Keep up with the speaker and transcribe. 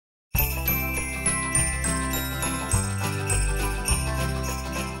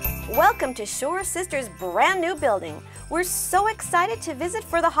Welcome to Shore Sisters' brand new building. We're so excited to visit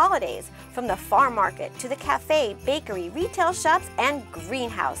for the holidays. From the farm market to the cafe, bakery, retail shops, and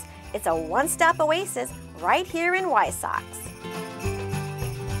greenhouse. It's a one-stop oasis right here in Wysox.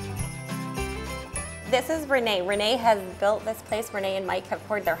 This is Renee. Renee has built this place. Renee and Mike have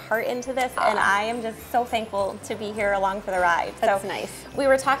poured their heart into this, and I am just so thankful to be here along for the ride. That's nice. We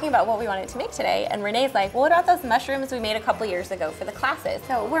were talking about what we wanted to make today, and Renee's like, well, what about those mushrooms we made a couple years ago for the classes?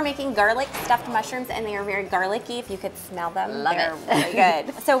 So we're making garlic stuffed mushrooms, and they are very garlicky. If you could smell them, they're really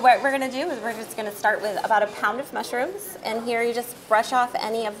good. So what we're gonna do is we're just gonna start with about a pound of mushrooms, and here you just brush off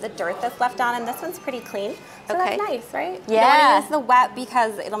any of the dirt that's left on, and this one's pretty clean. So okay. That's nice, right? Yeah. You don't want to use the wet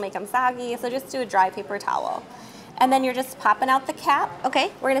because it'll make them soggy, so just do a dry paper towel. And then you're just popping out the cap.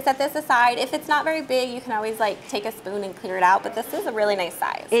 Okay. We're gonna set this aside. If it's not very big, you can always like take a spoon and clear it out, but this is a really nice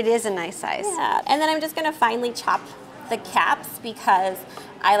size. It is a nice size. Yeah, and then I'm just gonna finely chop the caps because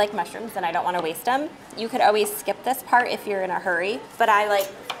I like mushrooms and I don't wanna waste them. You could always skip this part if you're in a hurry, but I like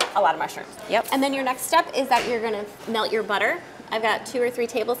a lot of mushrooms. Yep. And then your next step is that you're gonna melt your butter. I've got 2 or 3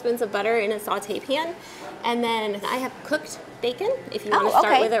 tablespoons of butter in a saute pan. And then I have cooked bacon. If you want to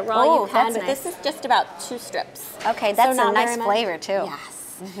start with it raw, you can. But this is just about 2 strips. Okay, that's a nice flavor too.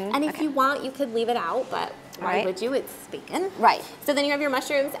 Yes. And if you want, you could leave it out, but why would you? It's bacon. Right. So then you have your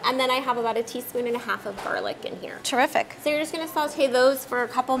mushrooms, and then I have about 1.5 teaspoons of garlic in here. Terrific. So you're just going to saute those for a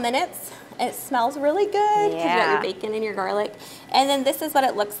couple minutes. It smells really good because you got your bacon and your garlic. And then this is what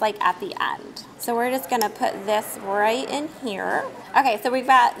it looks like at the end. So we're just gonna put this right in here. Okay, so we've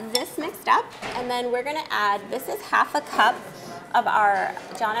got this mixed up, and then we're gonna add, this is 1/2 cup of our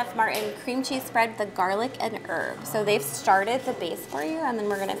John F. Martin cream cheese spread, the garlic and herb. So they've started the base for you, and then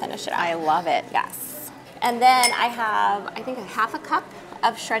we're gonna finish it out. I love it. Yes. And then I have, I think, 1/2 cup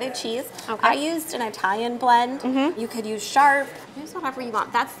of shredded cheese. Okay. I used an Italian blend. You could use sharp, use whatever you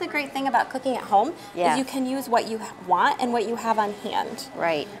want. That's the great thing about cooking at home, is you can use what you want and what you have on hand.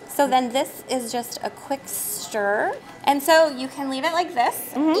 Right. So then this is just a quick stir. And so you can leave it like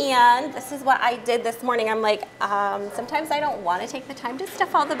this. And this is what I did this morning. I'm like, sometimes I don't want to take the time to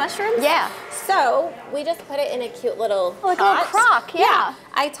stuff all the mushrooms. Yeah. So we just put it in a cute little like a little crock, yeah.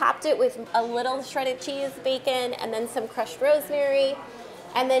 I topped it with a little shredded cheese, bacon, and then some crushed rosemary.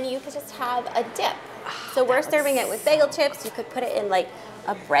 And then you could just have a dip. So we're serving it with bagel chips. You could put it in like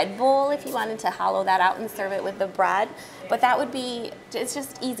a bread bowl if you wanted to hollow that out and serve it with the bread. But that would be, it's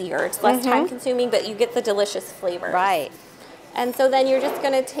just easier. It's less time consuming, but you get the delicious flavor. Right. And so then you're just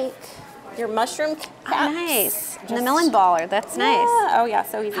gonna take your mushroom caps. Oh, nice. And the melon baller, that's nice. Oh yeah,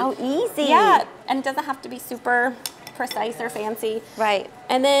 so easy. How easy. Yeah, and it doesn't have to be super precise or fancy. Right.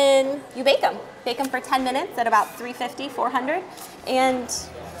 And then you bake them. Bake them for 10 minutes at about 350, 400. And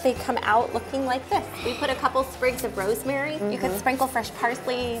they come out looking like this. We put a couple sprigs of rosemary. You could sprinkle fresh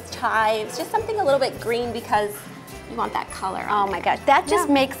parsley, chives, just something a little bit green because you want that color. Oh my gosh, that just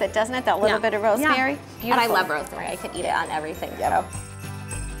makes it, doesn't it? That little bit of rosemary. Beautiful. And I love rosemary. I could eat it on everything. So.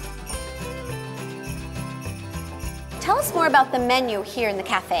 Tell us more about the menu here in the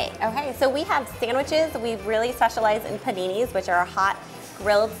cafe. Okay, so we have sandwiches. We really specialize in paninis, which are a hot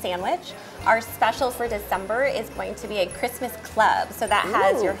grilled sandwich. Our special for December is going to be a Christmas club. So that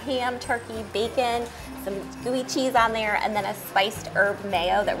has your ham, turkey, bacon, some gooey cheese on there, and then a spiced herb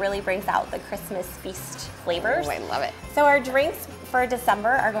mayo that really brings out the Christmas feast flavors. Oh, I love it. So our drinks for December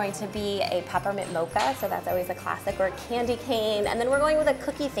are going to be a peppermint mocha, so that's always a classic, or a candy cane, and then we're going with a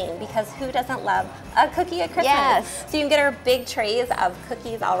cookie theme because who doesn't love a cookie at Christmas? Yes. So you can get our big trays of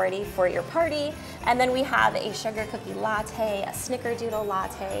cookies already for your party, and then we have a sugar cookie latte, a snickerdoodle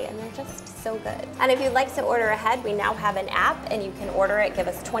latte, and they're just so good. And if you'd like to order ahead, we now have an app, and you can order it, give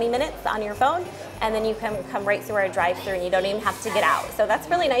us 20 minutes on your phone, and then you can come right through our drive-thru and you don't even have to get out. So that's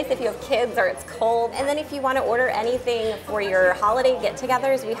really nice if you have kids or it's cold. And then if you want to order anything for your holiday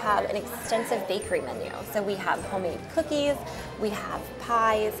get-togethers, we have an extensive bakery menu. So we have homemade cookies, we have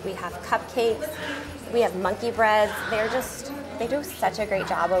pies, we have cupcakes, we have monkey breads. They do such a great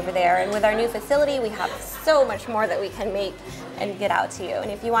job over there. And with our new facility, we have so much more that we can make and get out to you. And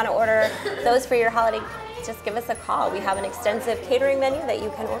if you want to order those for your holiday, just give us a call. We have an extensive catering menu that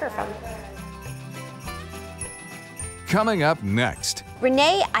you can order from. Coming up next.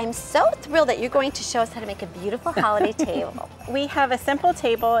 Renee, I'm so thrilled that you're going to show us how to make a beautiful holiday table. We have a simple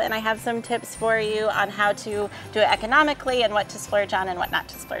table, and I have some tips for you on how to do it economically and what to splurge on and what not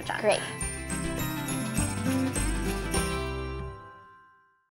to splurge on. Great.